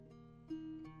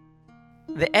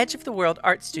The Edge of the World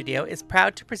Art Studio is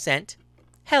proud to present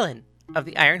Helen of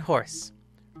the Iron Horse,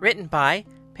 written by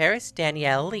Paris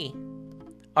Danielle Lee.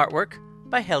 Artwork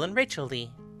by Helen Rachel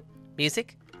Lee.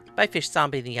 Music by Fish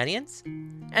Zombie the Onions.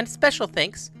 And special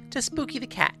thanks to Spooky the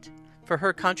Cat for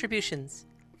her contributions,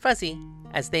 fuzzy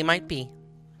as they might be.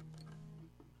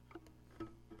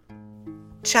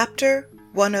 Chapter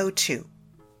 102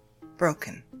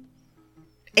 Broken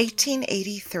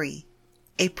 1883,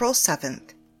 April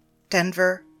 7th,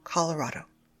 Denver, Colorado.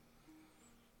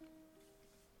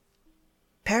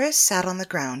 Paris sat on the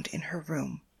ground in her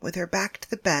room with her back to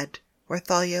the bed where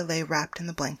Thalia lay wrapped in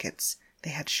the blankets they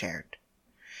had shared.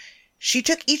 She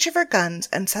took each of her guns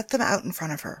and set them out in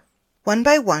front of her. One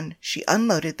by one she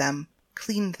unloaded them,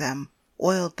 cleaned them,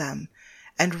 oiled them,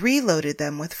 and reloaded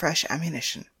them with fresh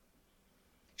ammunition.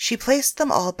 She placed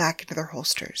them all back into their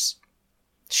holsters.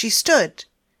 She stood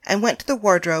and went to the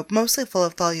wardrobe mostly full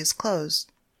of Thalia's clothes.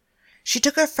 She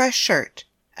took a fresh shirt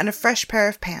and a fresh pair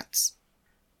of pants.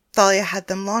 Thalia had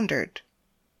them laundered.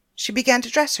 She began to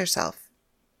dress herself.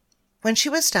 When she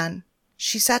was done,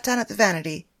 she sat down at the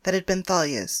vanity that had been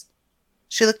Thalia's.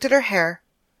 She looked at her hair,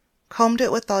 combed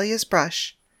it with Thalia's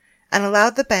brush, and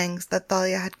allowed the bangs that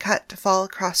Thalia had cut to fall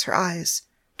across her eyes,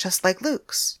 just like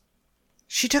Luke's.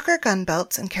 She took her gun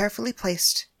belts and carefully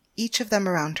placed each of them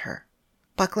around her,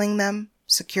 buckling them,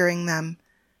 securing them,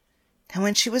 and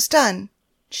when she was done,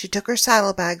 she took her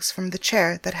saddlebags from the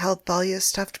chair that held Thalia's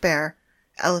stuffed bear,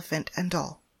 elephant, and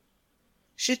doll.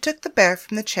 She took the bear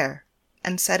from the chair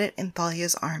and set it in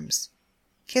Thalia's arms.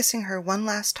 Kissing her one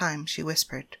last time, she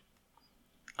whispered,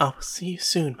 "I will see you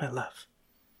soon, my love."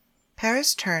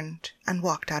 Paris turned and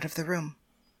walked out of the room.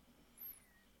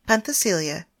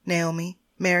 Thalia, Naomi,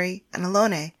 Mary, and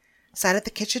Alone sat at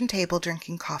the kitchen table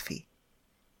drinking coffee.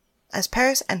 As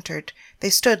Paris entered, they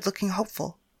stood looking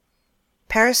hopeful.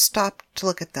 Paris stopped to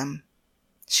look at them.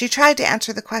 She tried to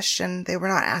answer the question they were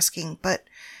not asking, but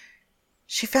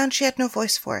she found she had no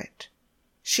voice for it.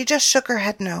 She just shook her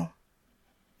head no.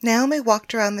 Naomi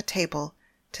walked around the table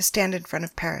to stand in front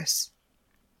of Paris.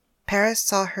 Paris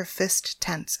saw her fist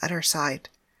tense at her side.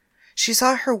 She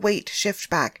saw her weight shift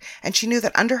back, and she knew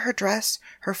that under her dress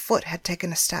her foot had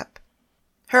taken a step.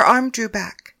 Her arm drew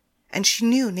back, and she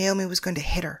knew Naomi was going to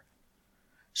hit her.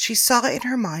 She saw in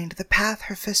her mind the path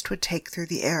her fist would take through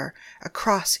the air,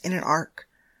 across in an arc.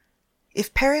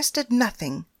 If Paris did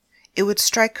nothing, it would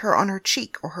strike her on her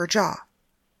cheek or her jaw.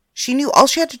 She knew all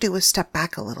she had to do was step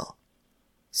back a little.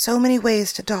 So many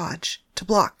ways to dodge, to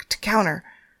block, to counter.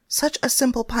 Such a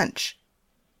simple punch.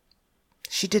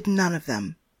 She did none of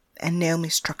them, and Naomi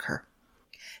struck her.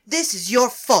 "This is your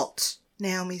fault,"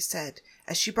 Naomi said,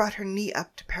 as she brought her knee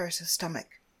up to Paris's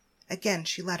stomach. Again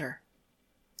she let her.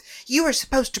 "You were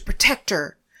supposed to protect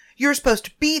her. You were supposed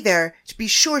to be there to be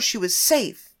sure she was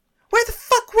safe. Where the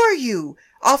fuck were you?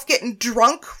 Off getting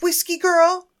drunk, whiskey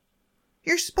girl?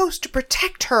 You're supposed to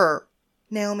protect her."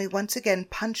 Naomi once again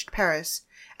punched Paris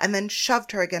and then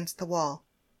shoved her against the wall.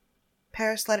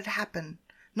 Paris let it happen,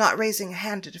 not raising a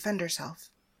hand to defend herself.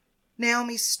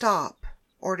 "Naomi, stop,"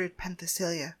 ordered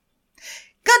Thalia.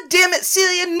 "God damn it,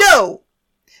 Celia, no!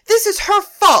 This is her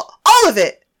fault, all of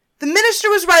it! The minister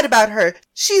was right about her.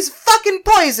 She's fucking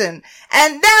poison,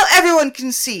 and now everyone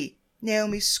can see!"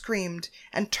 Naomi screamed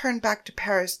and turned back to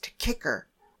Paris to kick her.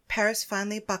 Paris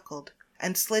finally buckled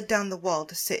and slid down the wall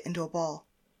to sit into a ball.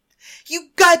 "You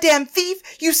goddamn thief!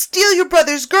 You steal your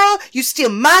brother's girl! You steal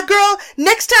my girl!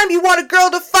 Next time you want a girl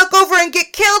to fuck over and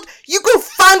get killed, you go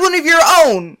find one of your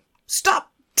own!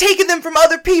 Stop taking them from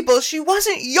other people! She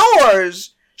wasn't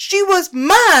yours! She was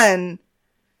mine!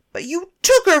 But you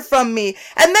took her from me,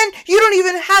 and then you don't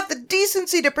even have the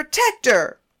decency to protect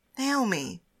her!"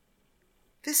 "Naomi,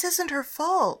 this isn't her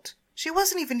fault. She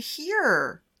wasn't even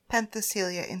here,"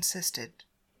 Thalia insisted.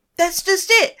 "That's just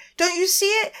it. Don't you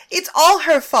see it? It's all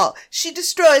her fault. She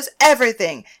destroys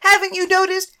everything. Haven't you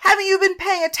noticed? Haven't you been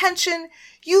paying attention?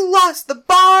 You lost the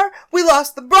bar. We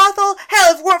lost the brothel.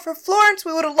 Hell, if it weren't for Florence,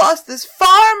 we would have lost this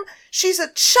farm. She's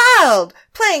a child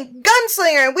playing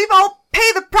gunslinger, and we've all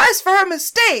paid the price for her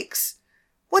mistakes.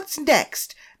 What's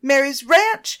next? Mary's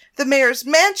ranch? The mayor's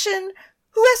mansion?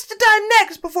 Who has to die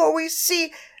next before we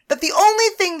see that the only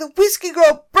thing the whiskey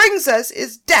girl brings us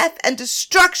is death and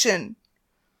destruction?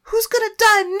 Who's gonna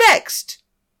die next?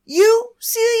 You,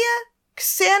 Celia?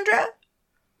 Cassandra?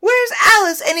 Where's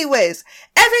Alice anyways?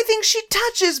 Everything she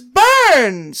touches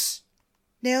burns!"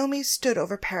 Naomi stood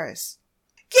over Paris.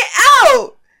 "Get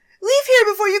out! Leave here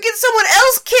before you get someone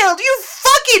else killed, you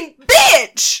fucking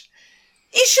bitch!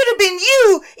 It should have been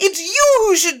you! It's you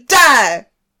who should die!"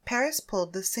 Paris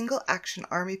pulled the single-action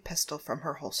army pistol from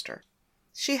her holster.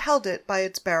 She held it by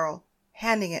its barrel,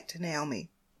 handing it to Naomi.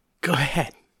 Go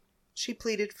ahead. She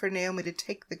pleaded for Naomi to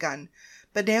take the gun,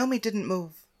 but Naomi didn't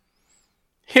move.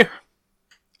 Here,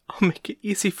 I'll make it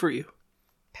easy for you.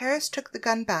 Paris took the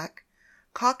gun back,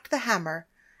 cocked the hammer,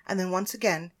 and then once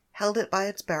again held it by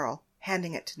its barrel,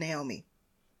 handing it to Naomi.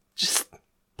 Just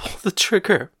pull the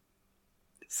trigger.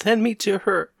 Send me to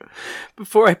her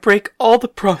before I break all the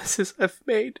promises I've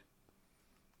made.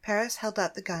 Paris held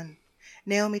out the gun.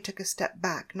 Naomi took a step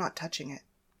back, not touching it.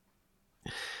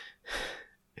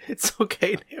 It's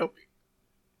okay, Naomi.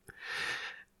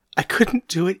 I couldn't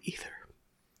do it either.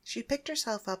 She picked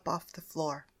herself up off the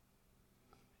floor.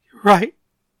 You're right.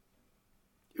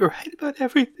 You're right about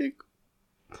everything.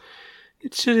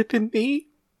 It should have been me.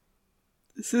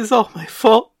 This is all my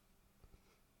fault.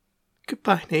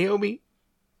 Goodbye, Naomi.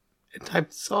 And I'm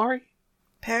sorry.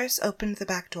 Paris opened the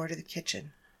back door to the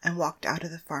kitchen and walked out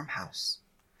of the farmhouse.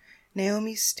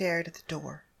 Naomi stared at the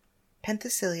door.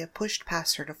 Penthesilea pushed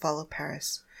past her to follow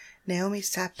Paris. Naomi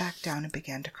sat back down and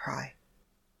began to cry.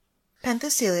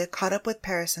 Penthesilea caught up with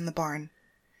Paris in the barn.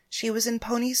 She was in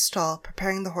Pony's stall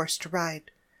preparing the horse to ride.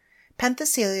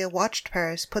 Penthesilea watched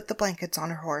Paris put the blankets on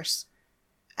her horse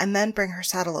and then bring her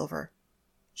saddle over.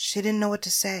 She didn't know what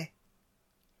to say.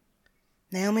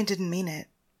 Naomi didn't mean it.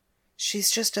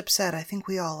 She's just upset. I think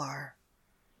we all are.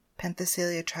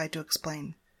 Penthesilea tried to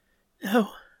explain.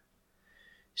 No,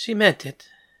 she meant it,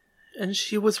 and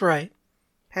she was right.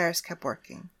 Paris kept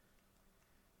working.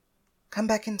 Come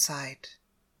back inside.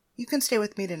 You can stay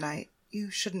with me tonight. You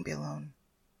shouldn't be alone.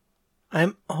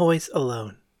 I'm always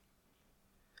alone.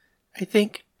 I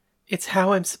think it's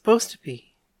how I'm supposed to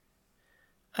be.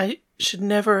 I should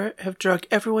never have dragged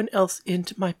everyone else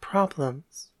into my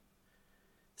problems.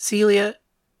 Celia,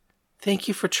 thank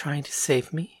you for trying to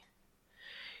save me.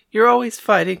 You're always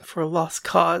fighting for a lost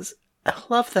cause. I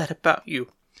love that about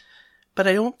you. But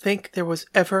I don't think there was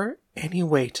ever any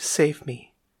way to save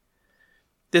me.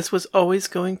 This was always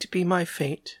going to be my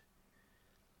fate.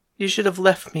 You should have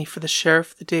left me for the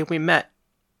sheriff the day we met.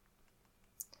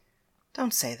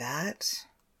 Don't say that.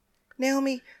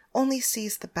 Naomi only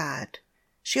sees the bad.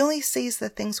 She only sees the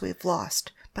things we've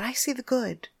lost, but I see the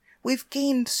good. We've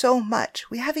gained so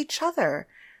much. We have each other.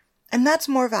 And that's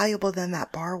more valuable than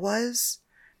that bar was.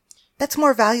 That's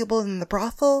more valuable than the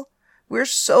brothel. We're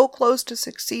so close to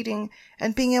succeeding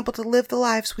and being able to live the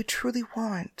lives we truly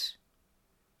want.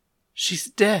 She's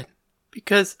dead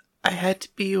because I had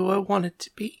to be who I wanted to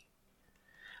be.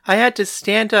 I had to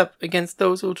stand up against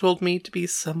those who told me to be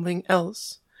something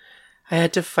else. I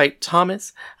had to fight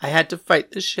Thomas. I had to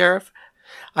fight the sheriff.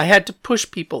 I had to push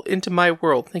people into my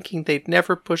world thinking they'd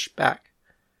never push back.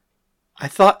 I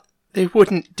thought they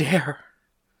wouldn't dare.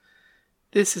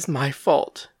 This is my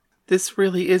fault. This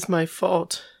really is my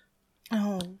fault.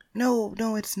 No,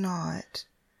 it's not.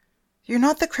 You're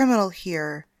not the criminal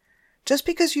here. Just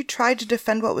because you tried to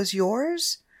defend what was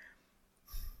yours?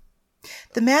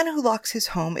 The man who locks his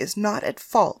home is not at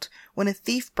fault when a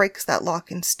thief breaks that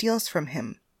lock and steals from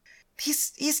him.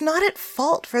 He's not at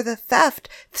fault for the theft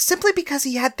simply because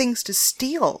he had things to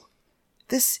steal.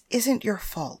 This isn't your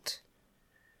fault.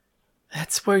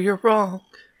 That's where you're wrong.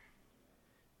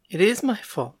 It is my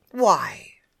fault.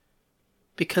 Why?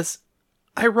 Because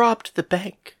I robbed the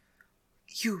bank.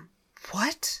 You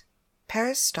what?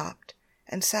 Paris stopped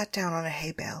and sat down on a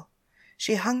hay bale.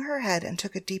 She hung her head and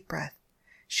took a deep breath.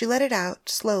 She let it out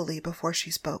slowly before she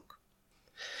spoke.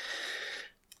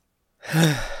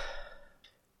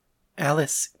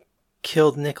 Alice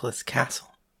killed Nicholas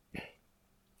Castle.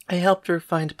 I helped her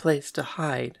find a place to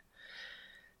hide.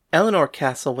 Eleanor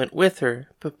Castle went with her,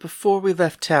 but before we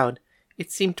left town,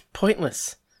 it seemed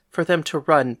pointless for them to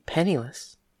run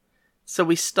penniless. So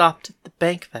we stopped at the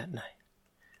bank that night.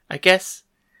 I guess,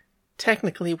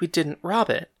 technically we didn't rob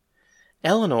it.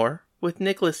 Eleanor, with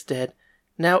Nicholas dead,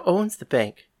 now owns the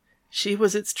bank. She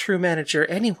was its true manager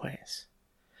anyways.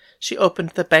 She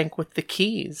opened the bank with the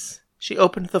keys. She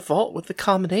opened the vault with the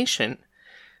combination.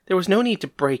 There was no need to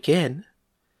break in.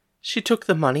 She took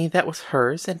the money that was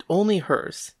hers and only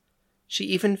hers. She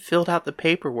even filled out the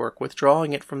paperwork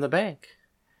withdrawing it from the bank.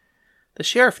 The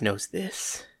sheriff knows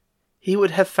this. He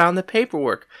would have found the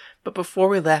paperwork, but before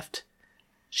we left,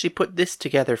 she put this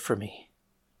together for me.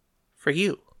 For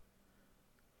you.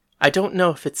 I don't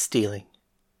know if it's stealing.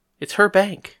 It's her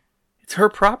bank. It's her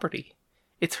property.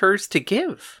 It's hers to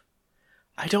give.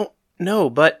 I don't know,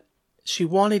 but she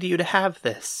wanted you to have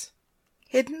this.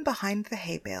 Hidden behind the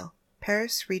hay bale,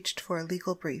 Paris reached for a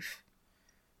legal brief.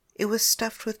 It was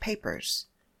stuffed with papers.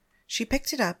 She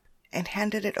picked it up and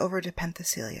handed it over to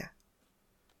Penthesilea.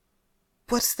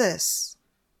 "What's this?"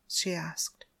 she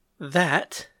asked.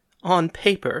 That, on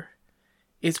paper,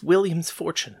 is William's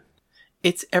fortune.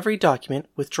 It's every document,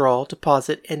 withdrawal,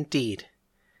 deposit, and deed.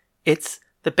 It's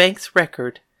the bank's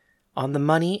record on the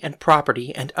money and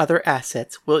property and other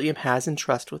assets William has in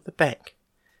trust with the bank.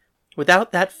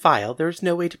 Without that file, there's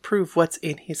no way to prove what's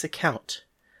in his account,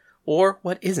 or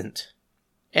what isn't.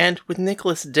 And with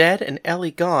Nicholas dead and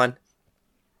Ellie gone,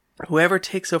 whoever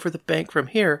takes over the bank from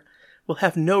here will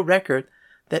have no record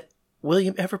that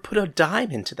William ever put a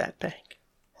dime into that bank.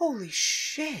 Holy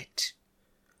shit.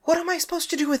 What am I supposed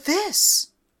to do with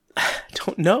this? I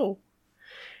don't know.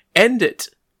 End it.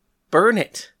 Burn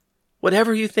it.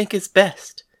 Whatever you think is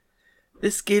best.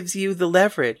 This gives you the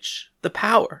leverage, the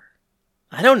power.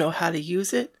 I don't know how to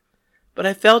use it, but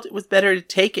I felt it was better to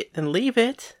take it than leave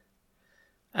it.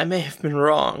 I may have been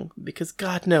wrong, because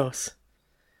God knows,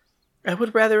 I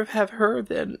would rather have her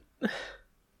than...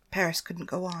 Paris couldn't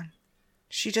go on.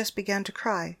 She just began to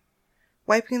cry.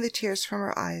 Wiping the tears from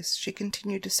her eyes, she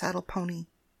continued to saddle Pony.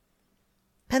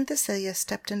 Thalia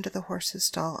stepped into the horse's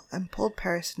stall and pulled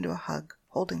Paris into a hug,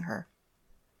 holding her.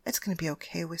 It's going to be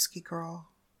okay, Whiskey Girl.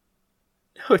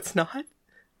 No, it's not.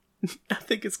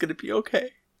 Nothing is going to be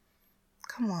okay.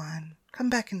 Come on, come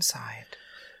back inside.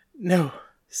 No,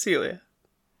 Celia.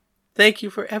 Thank you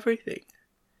for everything.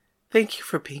 Thank you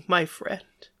for being my friend.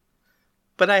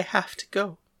 But I have to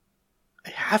go. I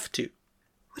have to.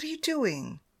 What are you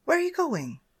doing? Where are you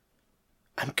going?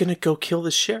 I'm going to go kill the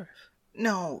sheriff.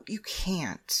 No, you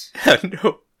can't.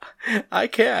 No, I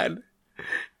can.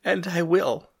 And I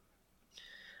will.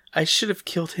 I should have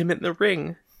killed him in the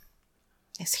ring.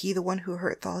 Is he the one who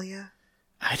hurt Thalia?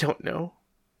 I don't know.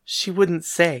 She wouldn't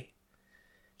say.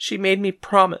 She made me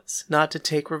promise not to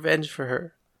take revenge for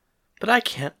her. But I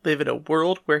can't live in a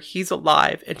world where he's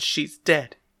alive and she's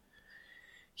dead.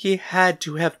 He had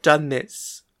to have done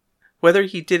this. Whether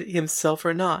he did it himself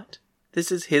or not,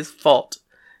 this is his fault.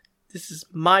 This is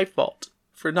my fault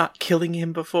for not killing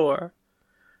him before.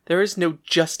 There is no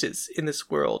justice in this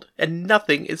world, and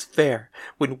nothing is fair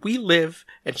when we live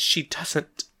and she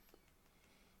doesn't.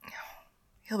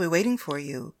 He'll be waiting for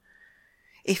you.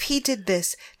 If he did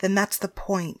this, then that's the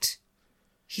point.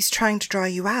 He's trying to draw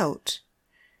you out.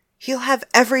 He'll have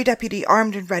every deputy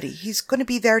armed and ready. He's going to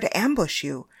be there to ambush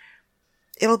you.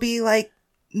 It'll be like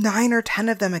 9 or 10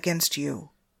 of them against you.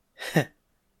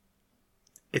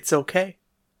 It's okay.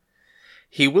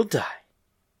 He will die.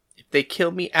 If they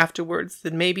kill me afterwards,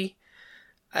 then maybe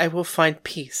I will find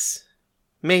peace.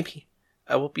 Maybe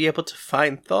I will be able to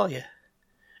find Thalia.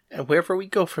 And wherever we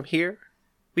go from here,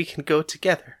 we can go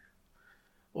together.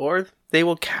 Or they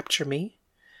will capture me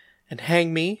and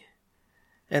hang me,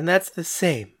 and that's the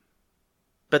same.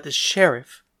 But the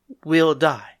sheriff will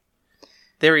die.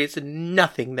 There is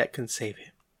nothing that can save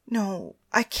him. No,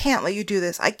 I can't let you do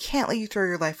this. I can't let you throw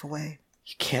your life away.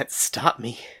 You can't stop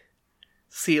me.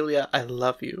 Celia, I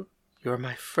love you. You're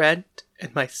my friend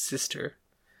and my sister.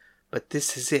 But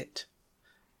this is it.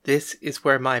 This is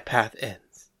where my path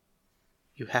ends.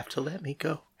 You have to let me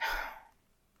go.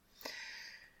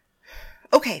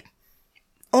 Okay.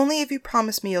 Only if you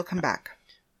promise me you'll come back.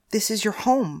 This is your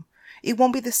home. It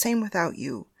won't be the same without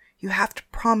you. You have to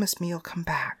promise me you'll come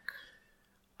back.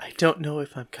 I don't know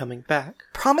if I'm coming back.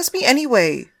 Promise me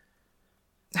anyway.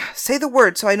 Say the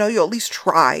words so I know you'll at least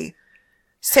try.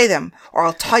 Say them, or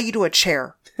I'll tie you to a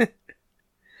chair.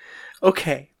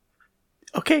 Okay.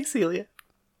 Okay, Celia.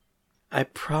 I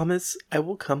promise I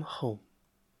will come home.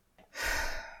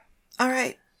 All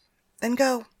right. Then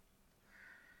go.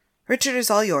 Richard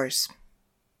is all yours.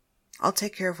 I'll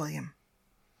take care of William.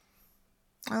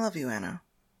 I love you, Anna.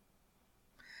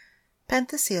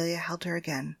 Penthesilea held her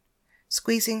again,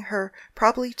 squeezing her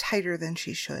probably tighter than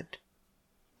she should.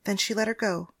 Then she let her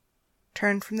go,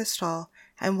 turned from the stall,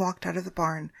 and walked out of the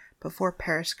barn before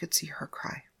Paris could see her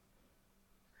cry.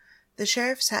 The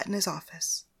sheriff sat in his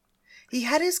office. He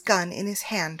had his gun in his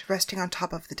hand, resting on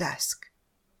top of the desk.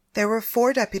 There were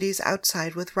 4 deputies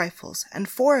outside with rifles, and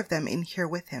 4 of them in here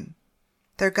with him,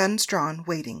 their guns drawn,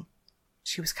 waiting.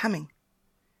 She was coming.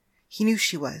 He knew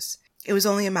she was. It was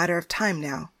only a matter of time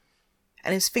now,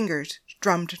 and his fingers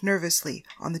drummed nervously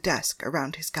on the desk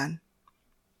around his gun.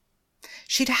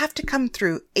 She'd have to come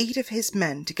through 8 of his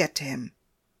men to get to him.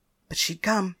 But she'd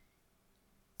come.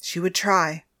 She would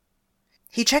try.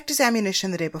 He checked his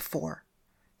ammunition the day before.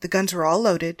 The guns were all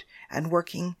loaded and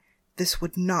working. This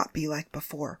would not be like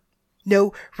before.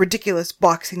 No ridiculous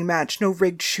boxing match, no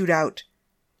rigged shootout.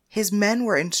 His men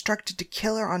were instructed to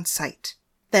kill her on sight.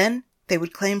 Then they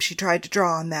would claim she tried to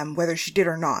draw on them, whether she did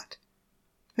or not.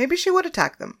 Maybe she would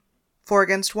attack them. 4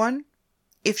 against 1?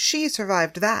 If she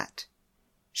survived that,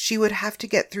 she would have to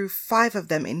get through 5 of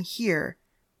them in here,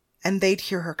 and they'd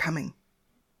hear her coming.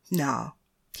 No,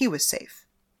 he was safe.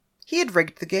 He had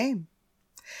rigged the game.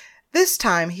 This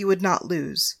time he would not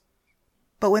lose.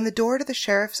 But when the door to the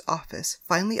sheriff's office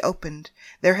finally opened,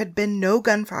 there had been no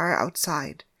gunfire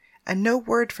outside, and no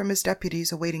word from his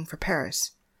deputies awaiting for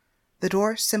Paris. The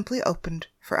door simply opened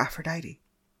for Aphrodite.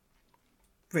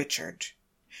 "Richard,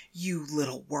 you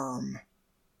little worm,"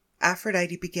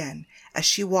 Aphrodite began as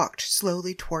she walked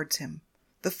slowly towards him,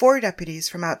 the 4 deputies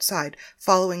from outside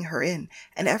following her in,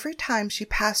 and every time she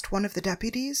passed one of the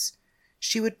deputies,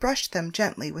 she would brush them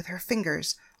gently with her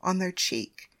fingers on their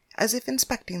cheek, as if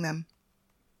inspecting them.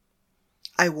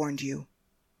 "I warned you.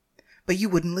 But you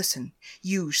wouldn't listen,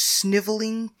 you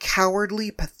sniveling, cowardly,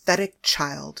 pathetic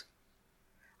child.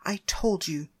 I told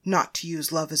you not to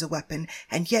use love as a weapon,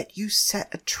 and yet you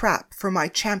set a trap for my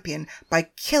champion by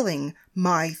killing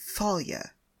my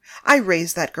Thalia. I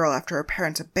raised that girl after her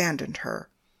parents abandoned her.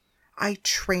 I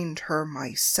trained her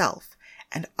myself,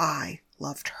 and I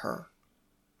loved her."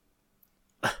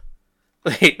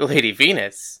 Lady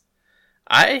Venus,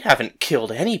 I haven't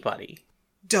killed anybody.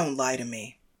 "Don't lie to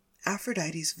me."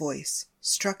 Aphrodite's voice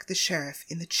struck the sheriff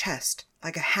in the chest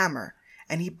like a hammer,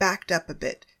 and he backed up a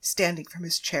bit, standing from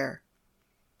his chair.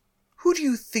 "Who do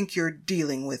you think you're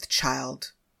dealing with,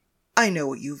 child? I know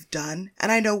what you've done,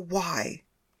 and I know why.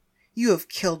 You have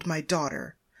killed my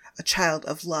daughter, a child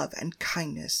of love and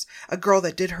kindness, a girl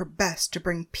that did her best to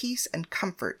bring peace and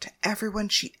comfort to everyone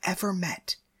she ever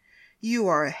met. You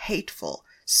are a hateful,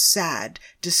 sad,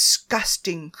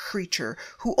 disgusting creature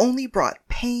who only brought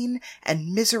pain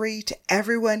and misery to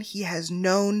everyone he has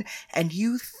known, and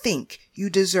you think you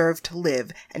deserve to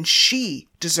live and she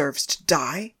deserves to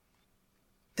die?"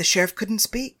 The sheriff couldn't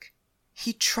speak.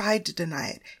 He tried to deny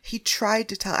it. He tried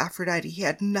to tell Aphrodite he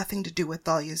had nothing to do with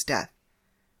Thalia's death.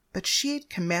 But she had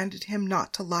commanded him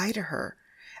not to lie to her,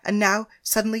 and now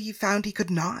suddenly he found he could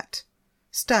not.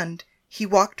 Stunned, he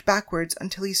walked backwards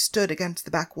until he stood against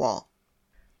the back wall.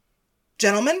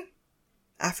 "Gentlemen,"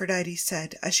 Aphrodite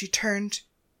said as she turned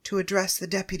to address the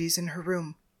deputies in her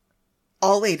room.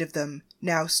 All 8 of them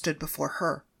now stood before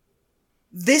her.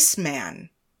 "This man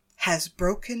has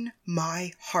broken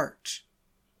my heart.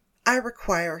 I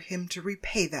require him to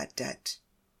repay that debt.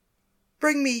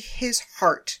 Bring me his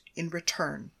heart in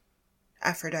return,"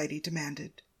 Aphrodite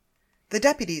demanded. The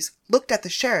deputies looked at the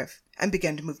sheriff and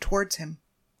began to move towards him.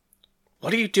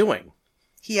 What are you doing?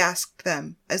 He asked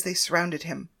them as they surrounded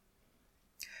him.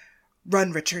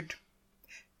 "Run, Richard.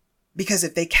 Because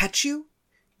if they catch you,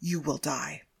 you will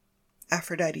die,"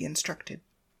 Aphrodite instructed.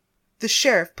 The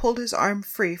sheriff pulled his arm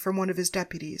free from one of his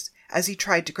deputies as he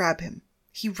tried to grab him.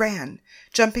 He ran,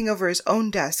 jumping over his own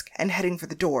desk and heading for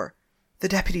the door. The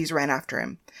deputies ran after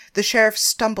him. The sheriff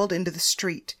stumbled into the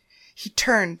street. He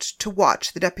turned to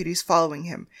watch the deputies following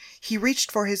him. He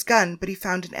reached for his gun, but he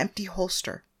found an empty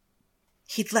holster.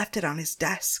 He'd left it on his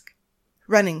desk.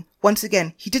 Running, once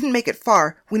again, he didn't make it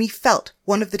far when he felt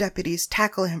one of the deputies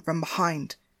tackle him from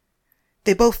behind.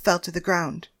 They both fell to the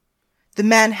ground. The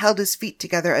man held his feet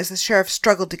together as the sheriff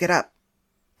struggled to get up.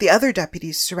 The other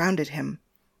deputies surrounded him.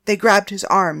 They grabbed his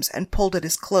arms and pulled at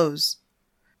his clothes.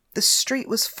 The street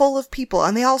was full of people,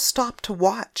 and they all stopped to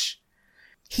watch.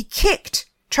 He kicked,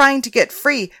 trying to get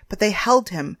free, but they held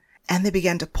him, and they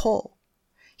began to pull.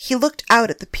 He looked out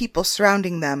at the people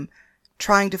surrounding them,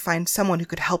 trying to find someone who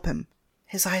could help him.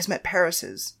 His eyes met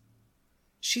Paris's.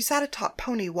 She sat atop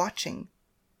Pony watching.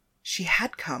 She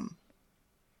had come.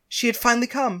 She had finally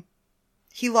come.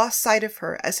 He lost sight of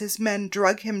her as his men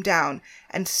drug him down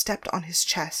and stepped on his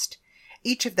chest,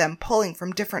 each of them pulling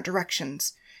from different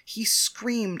directions. He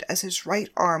screamed as his right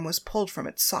arm was pulled from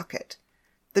its socket.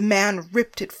 The man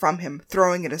ripped it from him,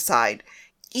 throwing it aside.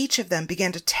 Each of them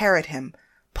began to tear at him,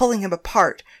 pulling him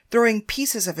apart, throwing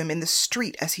pieces of him in the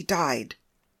street as he died.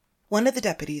 One of the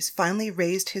deputies finally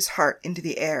raised his heart into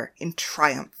the air in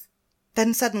triumph.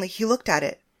 Then suddenly he looked at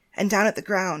it, and down at the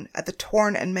ground, at the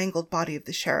torn and mangled body of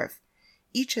the sheriff.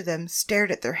 Each of them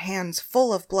stared at their hands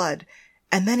full of blood,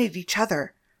 and then at each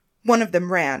other. One of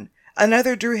them ran.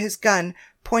 Another drew his gun,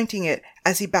 pointing it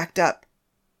as he backed up.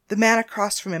 The man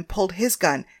across from him pulled his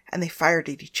gun, and they fired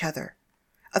at each other.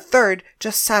 A third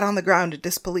just sat on the ground in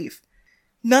disbelief.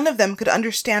 None of them could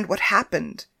understand what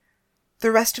happened.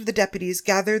 The rest of the deputies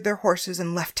gathered their horses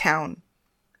and left town.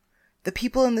 The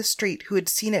people in the street who had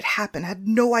seen it happen had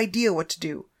no idea what to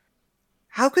do.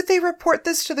 How could they report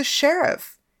this to the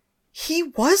sheriff? He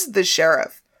was the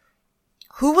sheriff.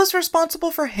 Who was responsible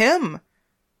for him?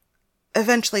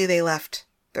 Eventually they left,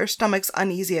 their stomachs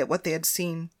uneasy at what they had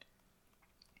seen.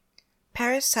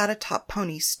 Paris sat atop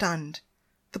Pony, stunned,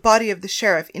 the body of the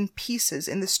sheriff in pieces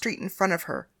in the street in front of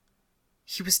her.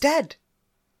 He was dead.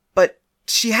 But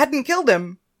she hadn't killed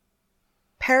him.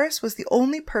 Paris was the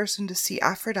only person to see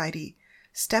Aphrodite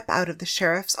step out of the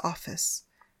sheriff's office.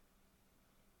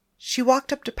 She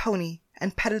walked up to Pony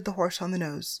and petted the horse on the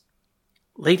nose.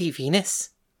 Lady Venus,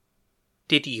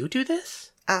 did you do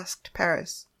this? Asked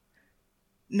Paris.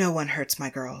 No one hurts my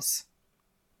girls.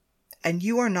 And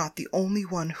you are not the only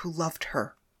one who loved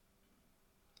her.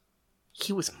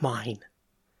 He was mine.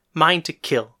 Mine to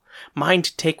kill. Mine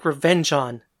to take revenge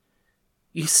on.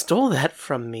 You stole that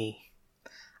from me.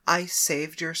 I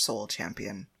saved your soul,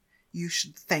 champion. You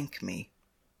should thank me.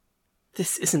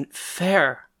 This isn't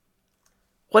fair.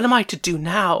 What am I to do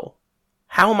now?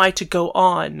 How am I to go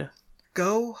on?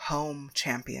 Go home,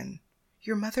 champion.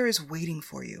 Your mother is waiting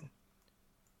for you.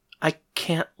 I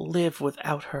can't live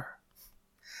without her.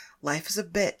 Life is a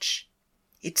bitch.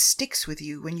 It sticks with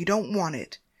you when you don't want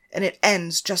it, and it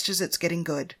ends just as it's getting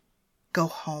good. Go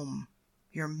home.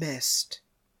 You're missed.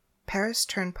 Paris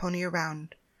turned Pony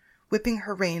around, whipping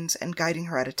her reins and guiding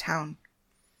her out of town.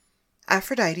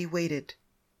 Aphrodite waited,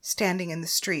 standing in the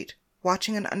street,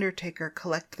 watching an undertaker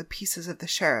collect the pieces of the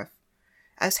sheriff,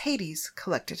 as Hades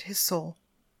collected his soul.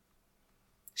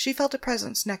 She felt a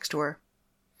presence next to her.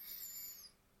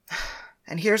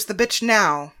 And here's the bitch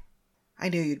now. I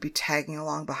knew you'd be tagging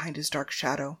along behind his dark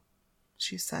shadow,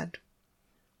 she said.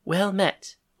 Well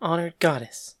met, honored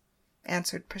goddess,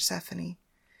 answered Persephone,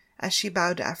 as she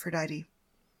bowed to Aphrodite.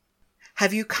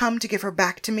 Have you come to give her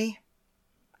back to me?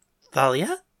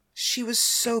 Thalia? She was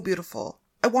so beautiful.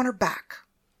 I want her back.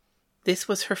 This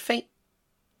was her fate.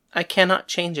 I cannot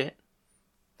change it.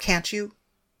 Can't you?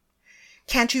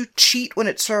 Can't you cheat when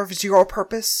it serves your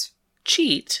purpose?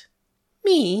 Cheat?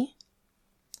 Me?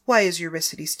 Why is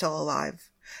Eurydice still alive?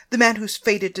 The man who's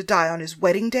fated to die on his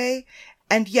wedding day?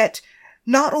 And yet,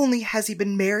 not only has he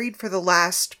been married for the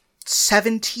last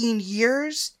 17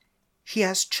 years, he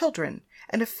has children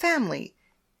and a family.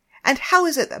 And how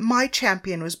is it that my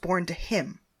champion was born to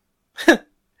him?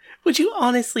 Would you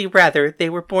honestly rather they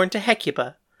were born to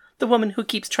Hecuba, the woman who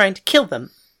keeps trying to kill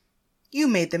them? You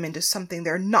made them into something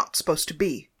they're not supposed to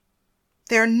be.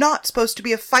 They're not supposed to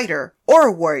be a fighter or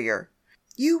a warrior.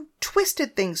 You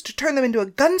twisted things to turn them into a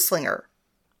gunslinger.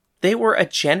 They were a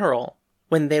general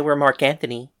when they were Mark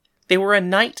Antony. They were a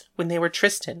knight when they were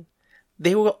Tristan.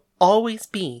 They will always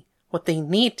be what they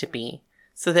need to be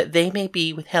so that they may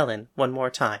be with Helen one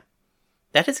more time.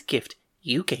 That is a gift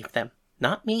you gave them,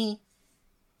 not me.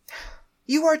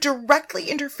 You are directly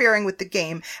interfering with the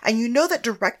game, and you know that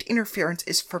direct interference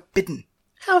is forbidden.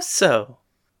 How so?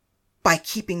 By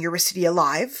keeping Eurydice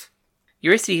alive.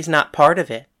 Eurydice is not part of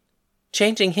it.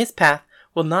 Changing his path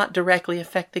will not directly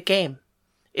affect the game.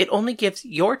 It only gives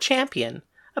your champion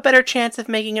a better chance of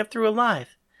making it through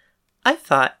alive. I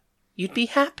thought you'd be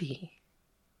happy.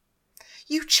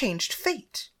 You changed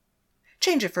fate.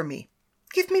 Change it for me.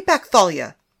 Give me back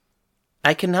Thalia.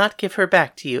 I cannot give her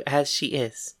back to you as she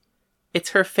is.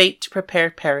 It's her fate to prepare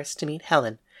Paris to meet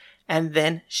Helen, and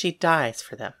then she dies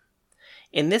for them.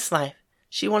 In this life,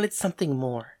 she wanted something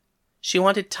more. She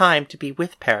wanted time to be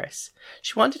with Paris.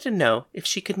 She wanted to know if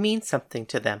she could mean something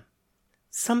to them.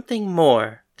 Something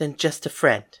more than just a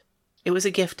friend. It was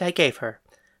a gift I gave her,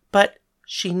 but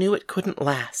she knew it couldn't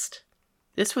last.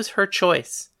 This was her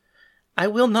choice. I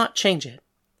will not change it.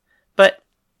 But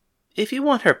if you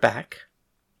want her back,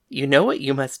 you know what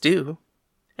you must do.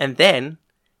 And then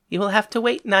you will have to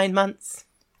wait 9 months.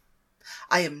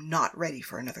 I am not ready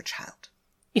for another child.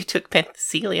 You took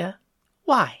Penthesilea.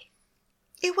 Why?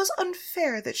 It was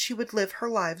unfair that she would live her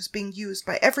lives being used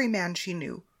by every man she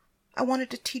knew. I wanted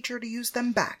to teach her to use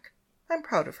them back. I'm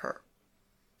proud of her.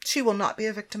 She will not be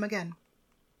a victim again.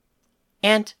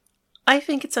 And I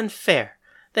think it's unfair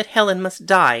that Helen must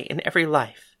die in every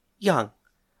life, young,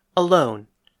 alone,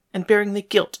 and bearing the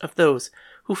guilt of those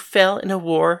who fell in a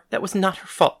war that was not her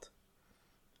fault.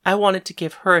 I wanted to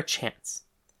give her a chance.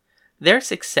 Their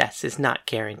success is not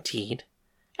guaranteed.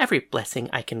 Every blessing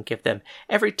I can give them,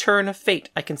 every turn of fate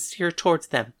I can steer towards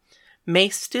them, may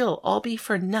still all be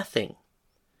for nothing.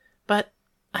 But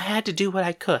I had to do what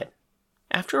I could.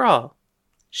 After all,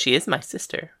 she is my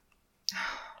sister.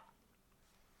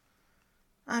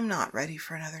 I'm not ready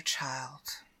for another child.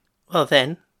 Well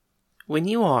then, when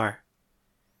you are,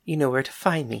 you know where to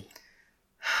find me.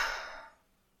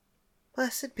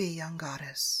 Blessed be, young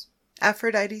goddess,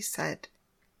 Aphrodite said.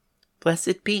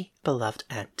 Blessed be, beloved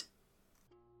aunt.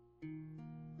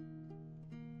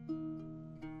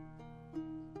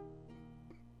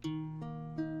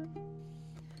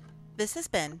 This has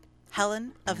been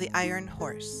Helen of the Iron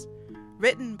Horse,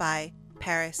 written by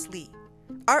Paris Lee,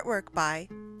 artwork by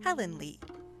Helen Lee,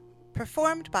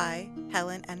 performed by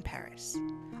Helen and Paris.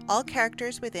 All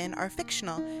characters within are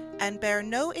fictional and bear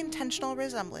no intentional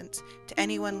resemblance to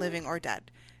anyone living or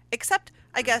dead, except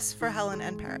I guess, for Helen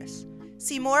and Paris.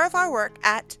 See more of our work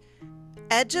at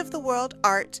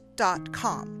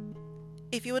edgeoftheworldart.com.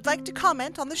 If you would like to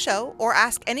comment on the show or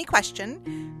ask any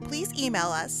question, please email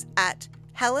us at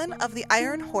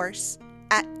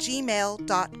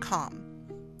helenoftheironhorse@gmail.com.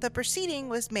 The proceeding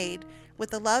was made with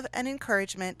the love and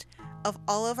encouragement of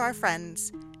all of our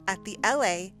friends at the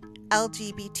LA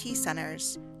LGBT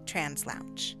Center's Trans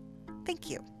Lounge. Thank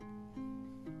you.